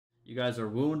You guys are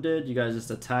wounded. You guys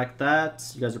just attacked that.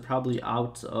 You guys are probably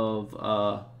out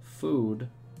of food.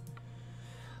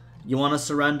 You want to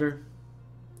surrender?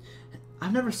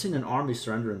 I've never seen an army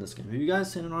surrender in this game. Have you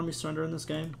guys seen an army surrender in this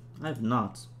game? I have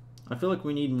not. I feel like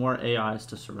we need more AIs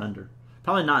to surrender.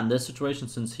 Probably not in this situation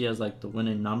since he has like the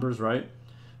winning numbers, right?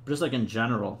 But just like in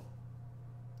general.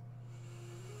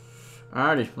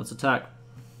 Alrighty, let's attack.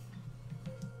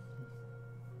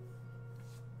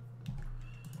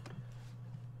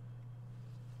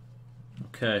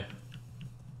 Okay.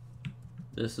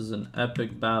 This is an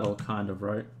epic battle, kind of,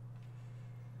 right?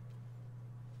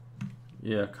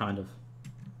 Yeah, kind of.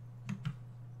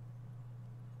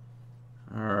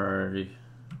 Alrighty.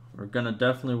 We're gonna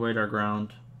definitely wait our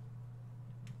ground.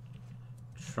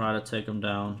 Try to take him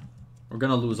down. We're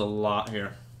gonna lose a lot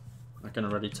here. I can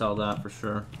already tell that for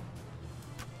sure.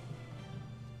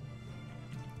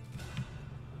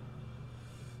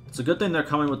 It's a good thing they're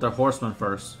coming with their horsemen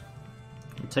first.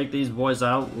 We take these boys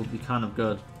out, we'll be kind of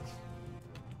good.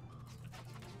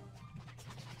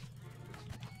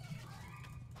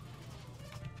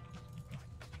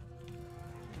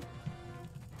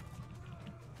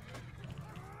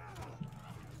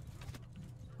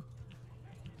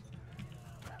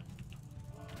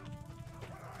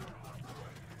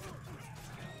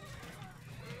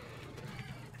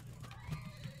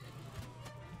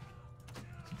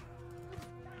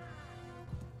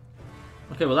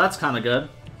 Okay, well that's kind of good.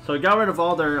 So we got rid of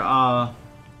all their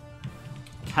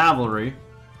cavalry.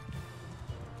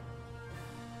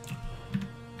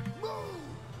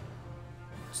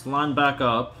 Let's line back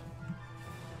up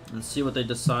and see what they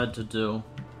decide to do.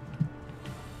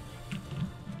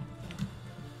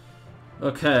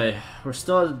 Okay, we're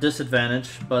still at a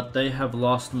disadvantage, but they have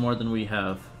lost more than we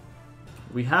have.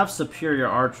 We have superior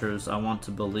archers, I want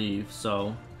to believe,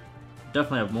 so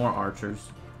definitely have more archers.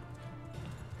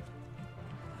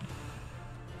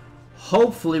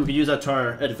 Hopefully we can use that to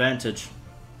our advantage.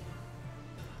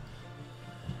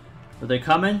 Are they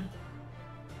coming?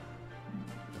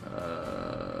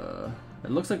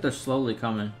 It looks like they're slowly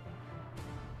coming.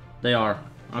 They are.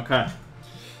 Okay.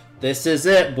 This is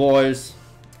it, boys.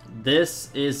 This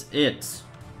is it.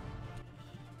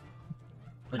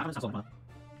 Alright,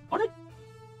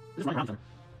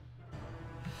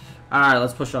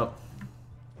 let's push up.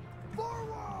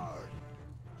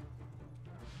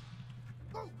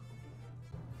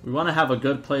 We want to have a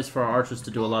good place for our archers to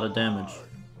do a lot of damage.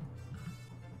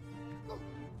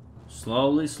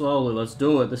 Slowly, slowly, let's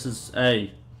do it. This is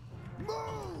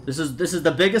This is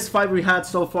the biggest fight we had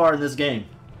so far in this game.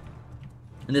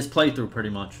 In this playthrough, pretty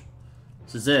much.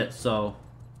 This is it, so...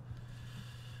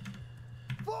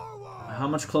 How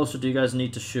much closer do you guys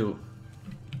need to shoot?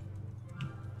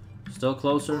 Still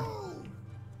closer?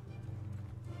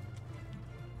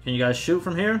 Can you guys shoot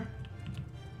from here?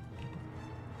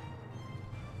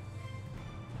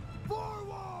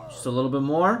 Just a little bit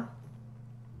more.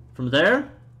 From there?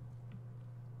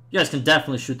 You guys can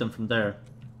definitely shoot them from there.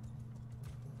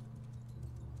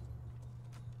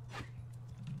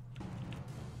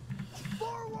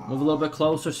 Move a little bit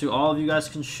closer so all of you guys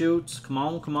can shoot. Come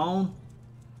on, come on.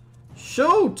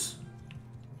 Shoot!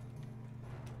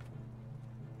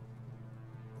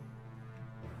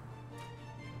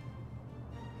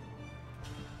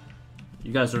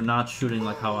 You guys are not shooting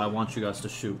like how I want you guys to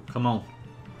shoot. Come on.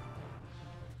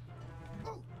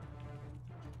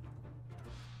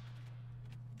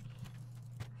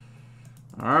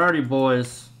 Alrighty,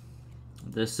 boys.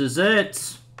 This is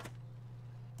it.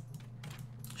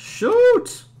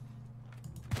 Shoot!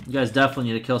 You guys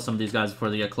definitely need to kill some of these guys before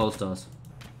they get close to us.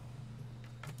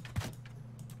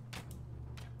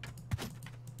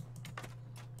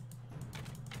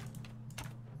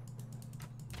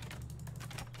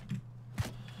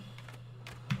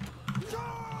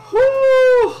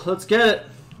 Woo! Let's get it.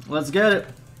 Let's get it.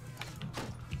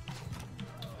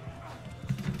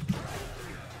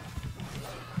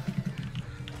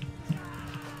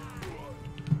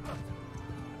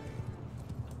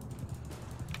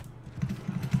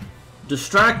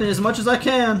 Distracting as much as I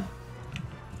can.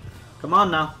 Come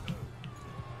on now.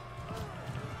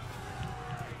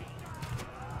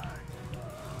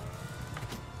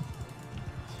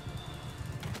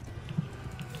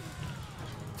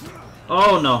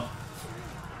 Oh no.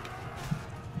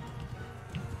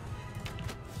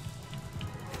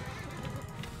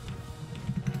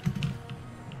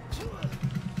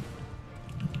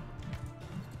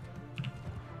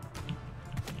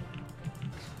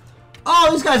 Oh,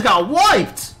 these guys got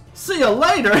wiped! See you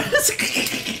later!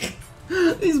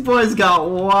 These boys got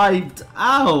wiped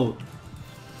out!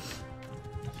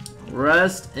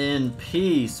 Rest in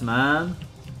peace, man.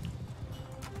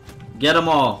 Get them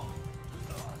all.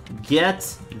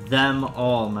 Get them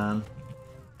all, man.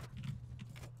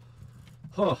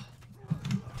 Huh.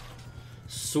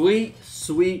 Sweet,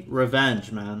 sweet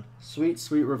revenge, man. Sweet,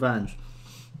 sweet revenge.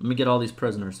 Let me get all these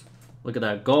prisoners. Look at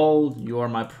that gold. You are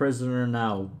my prisoner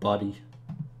now, buddy.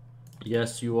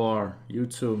 Yes, you are. You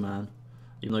too, man.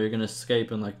 Even though you're gonna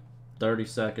escape in like 30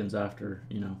 seconds after,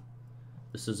 you know,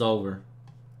 this is over.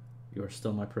 You are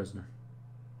still my prisoner.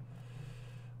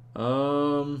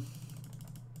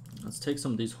 Let's take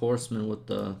some of these horsemen with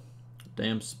the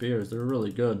damn spears. They're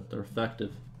really good. They're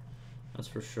effective. That's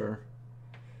for sure.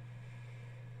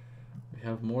 We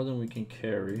have more than we can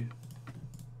carry.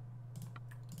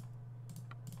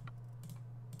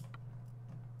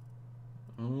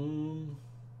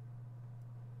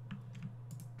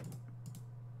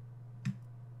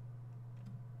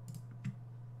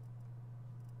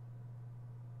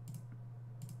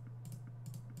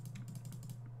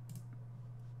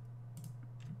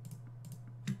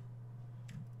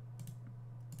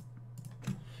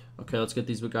 Okay, let's get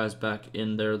these guys back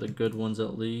in there, the good ones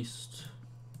at least.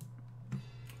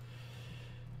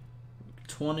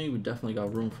 20, we definitely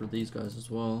got room for these guys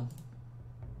as well.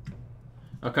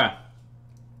 Okay.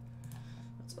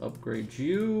 Let's upgrade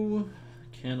you.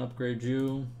 Can't upgrade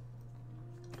you.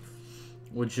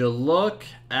 Would you look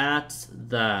at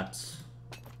that?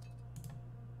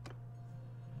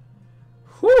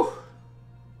 Whew!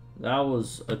 That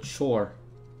was a chore.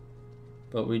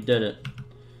 But we did it.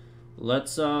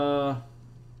 Let's okay,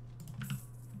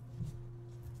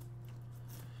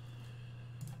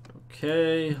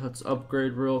 let's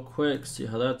upgrade real quick, see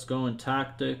how that's going.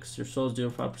 Tactics, your souls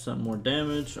deal 5% more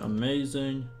damage.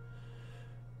 Amazing.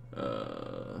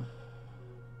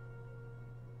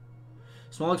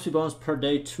 Small XP bonus per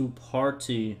day to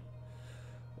party.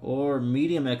 Or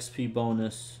medium XP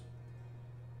bonus.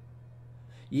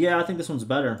 Yeah, I think this one's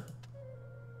better.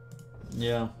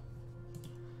 Yeah.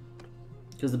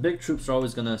 Because the big troops are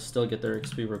always going to still get their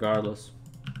XP regardless.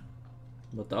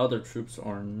 But the other troops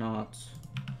are not.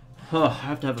 I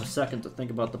have to have a second to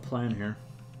think about the plan here.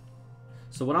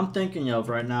 So what I'm thinking of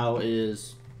right now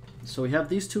is... So we have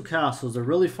these two castles. They're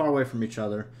really far away from each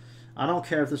other. I don't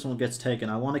care if this one gets taken.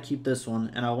 I want to keep this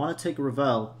one. And I want to take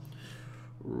Revel.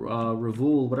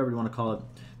 Revul, whatever you want to call it.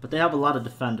 But they have a lot of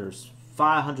defenders.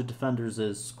 500 defenders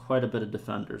is quite a bit of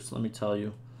defenders, let me tell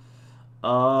you.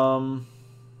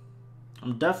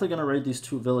 I'm definitely going to raid these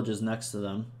two villages next to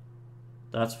them.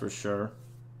 That's for sure.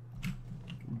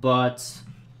 But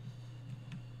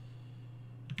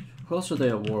who else are they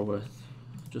at war with?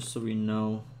 Just so we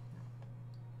know.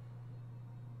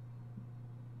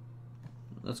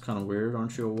 That's kind of weird.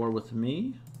 Aren't you at war with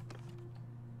me?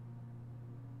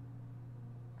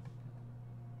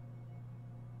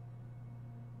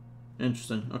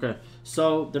 Interesting. Okay.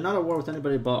 So they're not at war with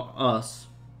anybody but us.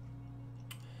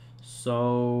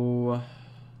 So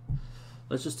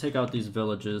let's just take out these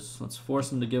villages. Let's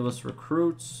force them to give us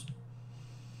recruits.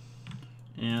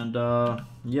 And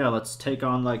yeah, let's take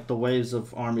on like the waves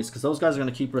of armies, because those guys are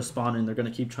going to keep respawning. They're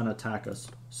going to keep trying to attack us.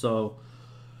 So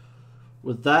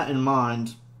with that in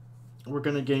mind, we're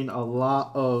going to gain a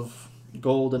lot of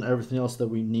gold and everything else that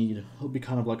we need. It'll be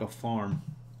kind of like a farm.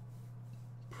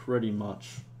 Pretty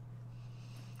much.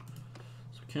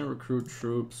 So we can't recruit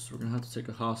troops. We're going to have to take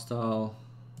a hostile.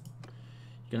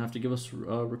 You're going to have to give us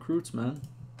recruits, man.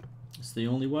 It's the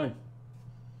only way.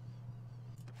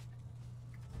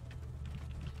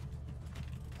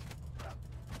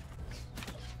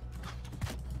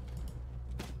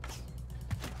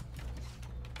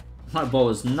 My bow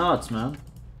is nuts, man.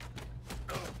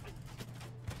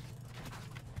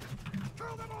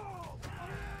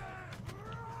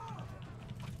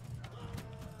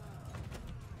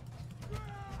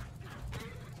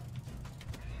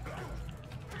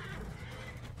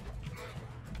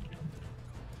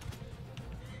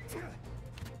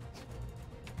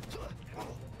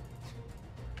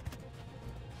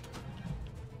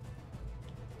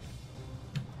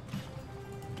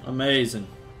 Amazing.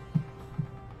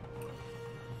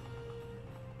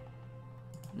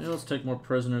 Yeah, let's take more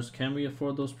prisoners. Can we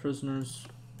afford those prisoners?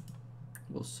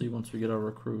 We'll see once we get our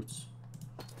recruits.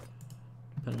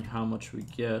 Depending how much we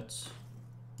get.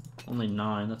 Only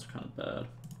 9, that's kind of bad.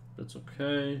 That's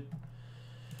okay.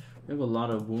 We have a lot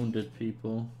of wounded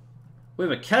people. We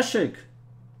have a Keshik!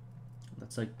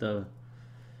 That's like the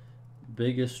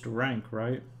biggest rank,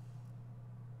 right?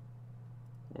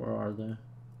 Where are they?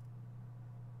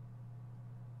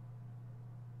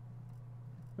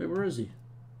 Wait, where is he?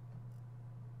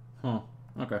 Huh.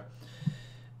 Okay.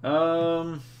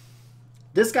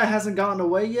 This guy hasn't gotten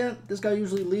away yet? This guy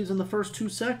usually leaves in the first 2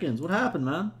 seconds. What happened,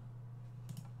 man?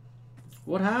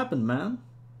 What happened, man?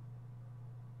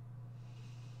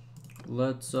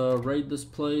 Let's raid this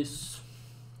place.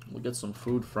 We'll get some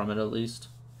food from it at least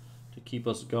to keep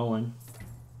us going.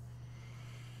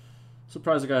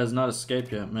 Surprised the guy has not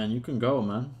escaped yet, man. You can go,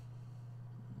 man.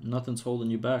 Nothing's holding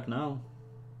you back now.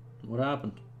 What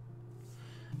happened?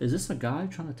 Is this a guy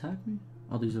trying to attack me?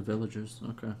 Oh, these are villagers.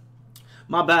 Okay.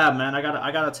 My bad, man. I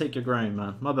gotta take your grain,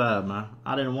 man. My bad, man.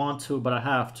 I didn't want to, but I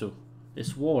have to.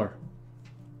 It's war.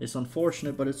 It's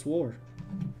unfortunate, but it's war.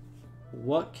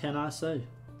 What can I say?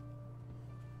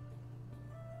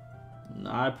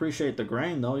 I appreciate the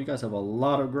grain, though. You guys have a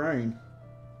lot of grain.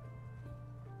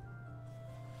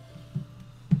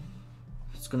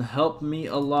 It's gonna help me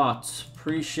a lot.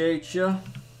 Appreciate you.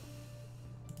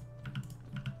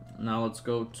 Now let's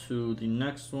go to the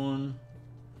next one.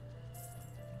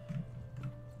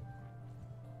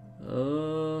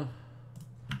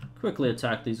 Quickly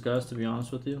attack these guys, to be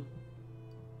honest with you.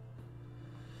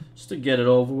 Just to get it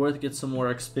over with, get some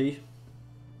more XP.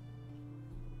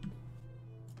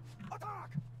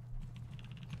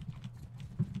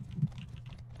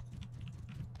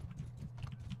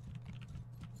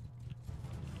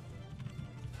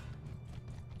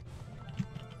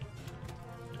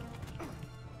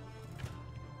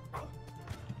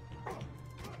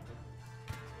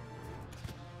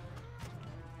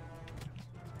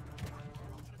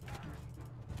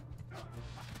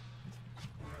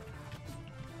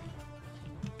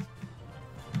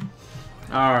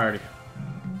 Alrighty.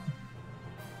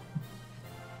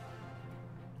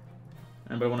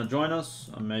 Anybody want to join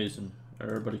us? Amazing.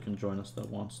 Everybody can join us that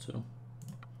wants to.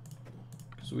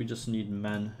 So we just need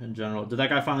men in general. Did that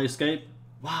guy finally escape?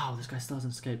 Wow, this guy still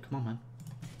hasn't escaped. Come on, man.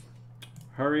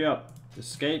 Hurry up.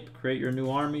 Escape. Create your new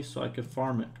army so I can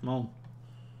farm it. Come on.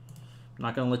 I'm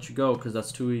not going to let you go because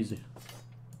that's too easy.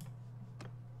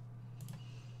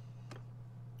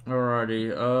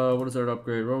 Alrighty. What is our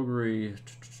upgrade? Roguery.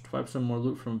 5% more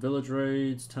loot from village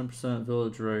raids. 10%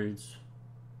 village raids.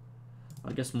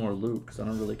 I guess more loot because I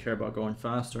don't really care about going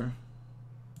faster.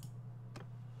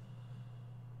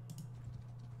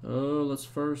 Let's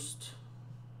first...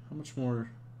 How much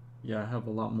more? Yeah, I have a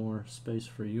lot more space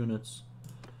for units.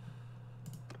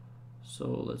 So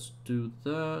let's do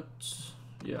that.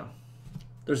 Yeah.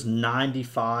 There's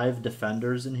 95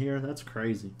 defenders in here. That's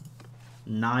crazy.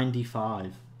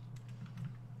 95.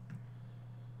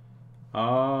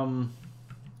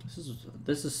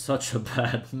 This is such a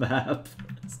bad map.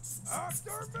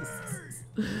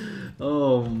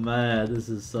 Oh man, this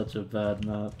is such a bad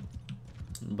map.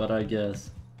 But I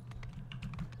guess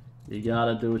you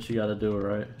gotta do what you gotta do,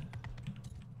 right?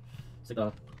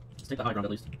 Let's take the high ground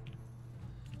at least.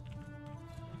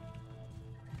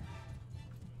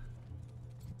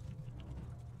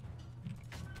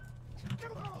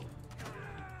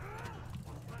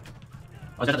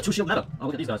 Oh, I got the 2 shield meta. Oh,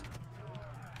 look at these guys.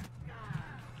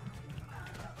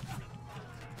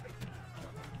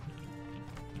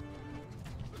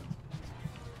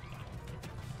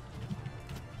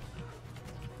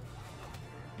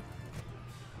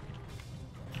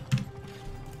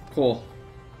 Cool.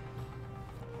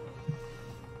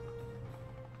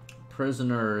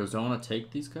 Prisoners. Do I want to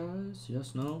take these guys?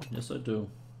 Yes, no? Yes, I do.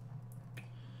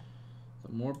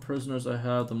 The more prisoners I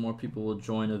have, the more people will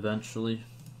join eventually.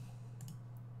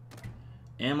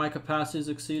 And my capacity is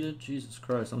exceeded? Jesus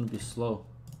Christ, I'm going to be slow.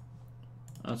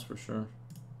 That's for sure.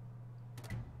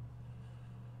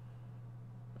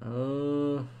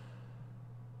 And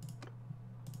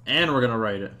we're going to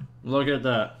write it. Look at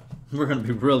that. We're going to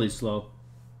be really slow.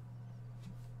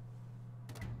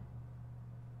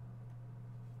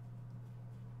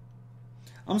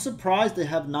 I'm surprised they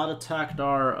have not attacked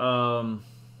our,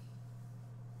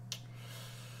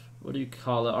 what do you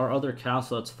call it? Our other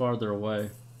castle that's farther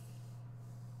away.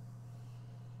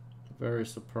 Very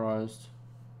surprised.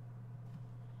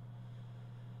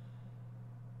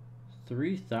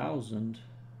 3,000.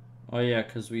 Oh yeah,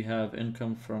 because we have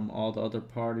income from all the other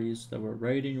parties that we're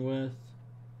raiding with.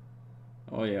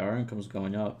 Oh yeah, our income's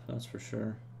going up, that's for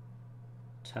sure.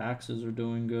 Taxes are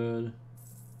doing good.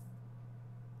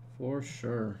 For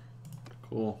sure.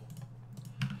 Cool.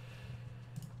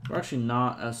 We're actually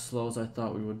not as slow as I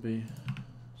thought we would be.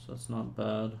 So that's not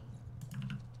bad.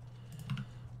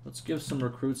 Let's give some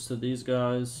recruits to these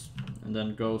guys and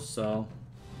then go sell.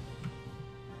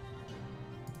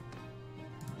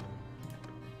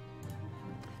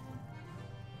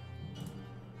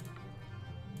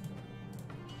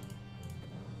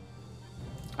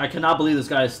 I cannot believe this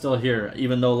guy is still here,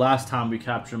 even though last time we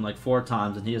captured him like 4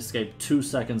 times and he escaped 2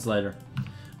 seconds later.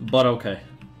 But okay.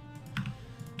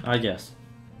 I guess.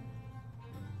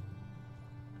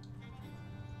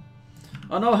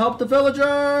 Oh no, help the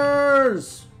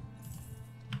villagers!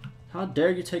 How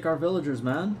dare you take our villagers,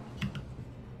 man?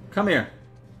 Come here.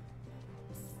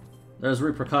 There's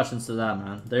repercussions to that,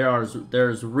 man.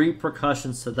 There's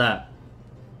repercussions to that.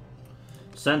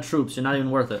 Send troops. You're not even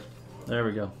worth it. There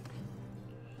we go.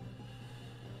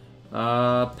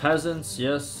 Peasants,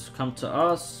 yes, come to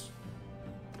us.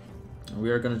 We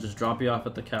are gonna just drop you off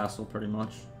at the castle, pretty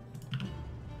much.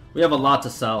 We have a lot to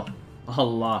sell. A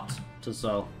lot to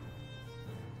sell.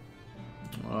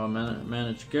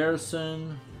 Manage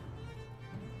garrison.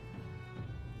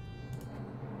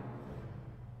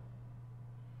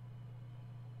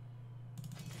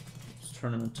 Let's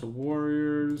turn them into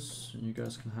warriors. And you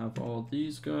guys can have all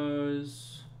these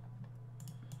guys.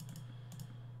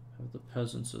 Have the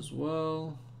peasants as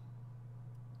well.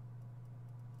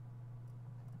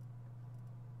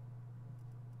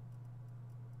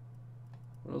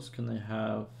 What else can they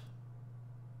have?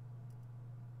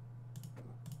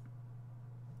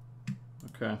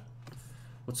 Okay.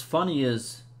 What's funny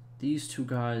is these two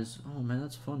guys. Oh man,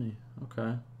 that's funny.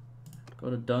 Okay. Go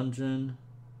to dungeon.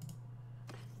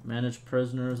 Manage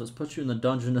prisoners. Let's put you in the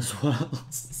dungeon as well.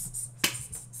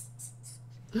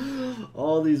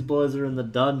 All these boys are in the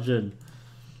dungeon.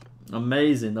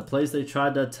 Amazing. The place they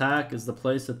tried to attack is the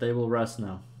place that they will rest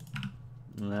now.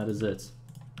 And that is it.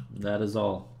 That is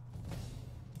all.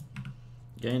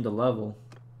 Gained a level.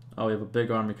 Oh, we have a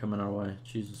big army coming our way.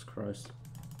 Jesus Christ.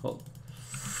 Hold.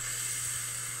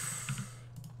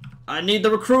 I need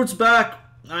the recruits back.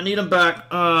 I need them back.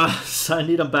 I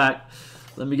need them back.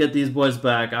 Let me get these boys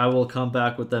back. I will come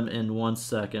back with them in 1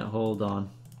 second. Hold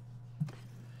on.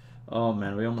 Oh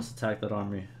man, we almost attacked that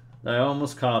army. They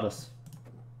almost caught us.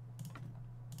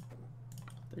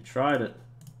 They tried it.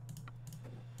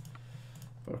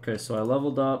 Okay, so I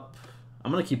leveled up.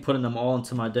 I'm gonna keep putting them all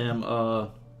into my damn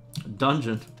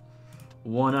dungeon.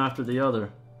 One after the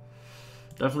other.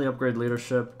 Definitely upgrade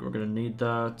leadership. We're gonna need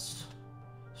that.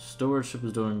 Stewardship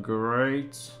is doing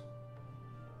great.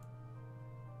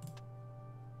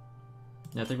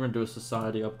 Yeah, I think we're gonna do a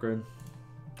society upgrade.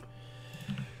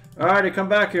 Alrighty, come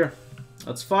back here.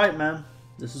 Let's fight, man.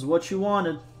 This is what you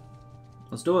wanted.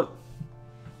 Let's do it.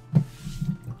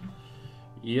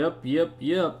 Yep.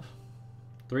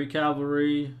 3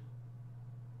 cavalry.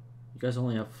 You guys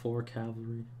only have 4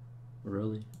 cavalry?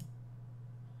 Really?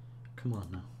 Come on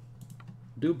now.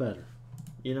 Do better.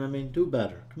 You know what I mean? Do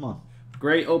better. Come on.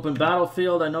 Great open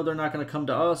battlefield. I know they're not going to come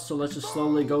to us, so let's just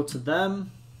slowly go to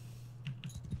them.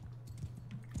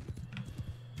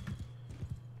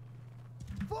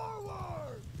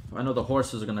 Forward! I know the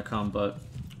horses are going to come, but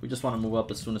we just want to move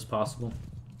up as soon as possible.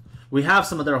 We have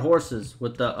some of their horses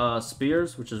with the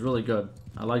spears, which is really good.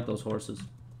 I like those horses.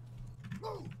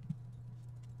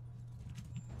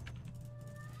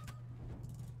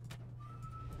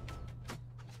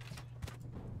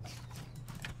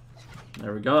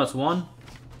 There we go, that's one.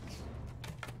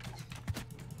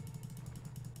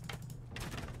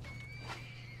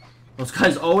 Those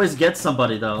guys always get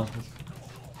somebody, though.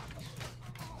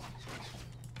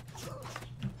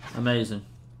 Amazing.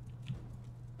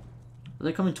 Are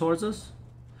they coming towards us?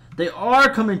 They are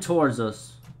coming towards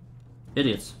us.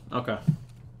 Idiots. Okay.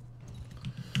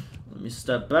 Let me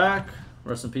step back.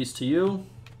 Rest in peace to you.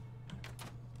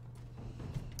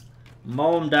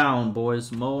 Mow them down,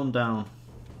 boys. Mow them down.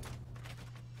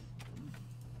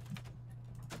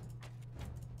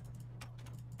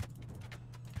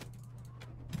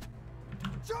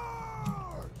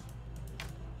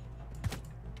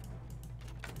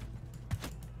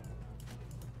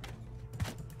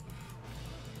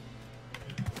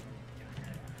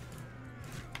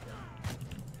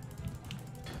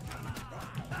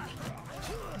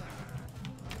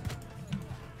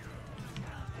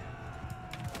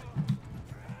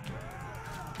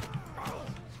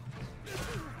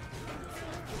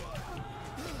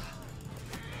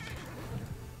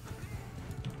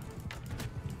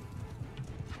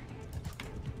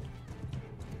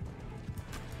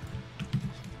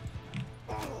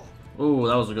 Ooh,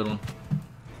 that was a good one.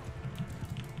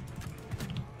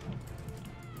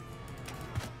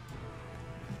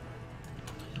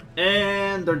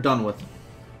 And they're done with.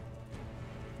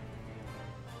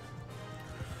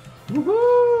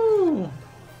 Woohoo!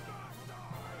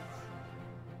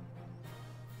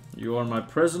 You are my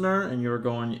prisoner, and you are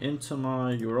going into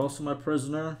my... You are also my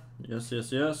prisoner. Yes,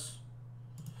 yes, yes.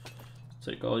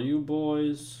 Take all you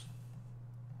boys.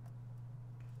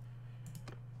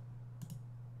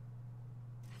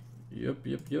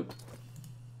 Yep.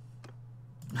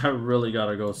 I really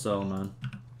gotta go sell, man.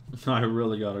 I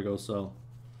really gotta go sell.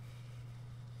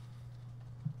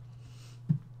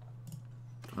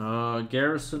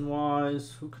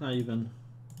 Garrison-wise, who can I even...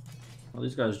 Well,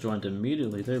 these guys joined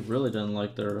immediately. They really didn't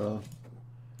like their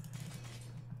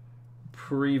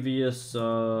previous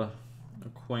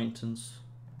acquaintance.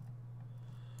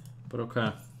 But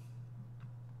okay.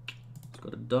 Let's go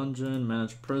to dungeon,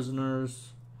 manage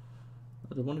prisoners.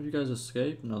 Did one of you guys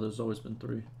escape? No, there's always been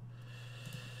 3.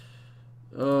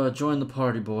 Join the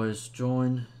party, boys.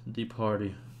 Join the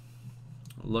party.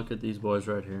 Look at these boys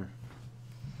right here.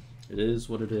 It is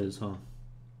what it is, huh?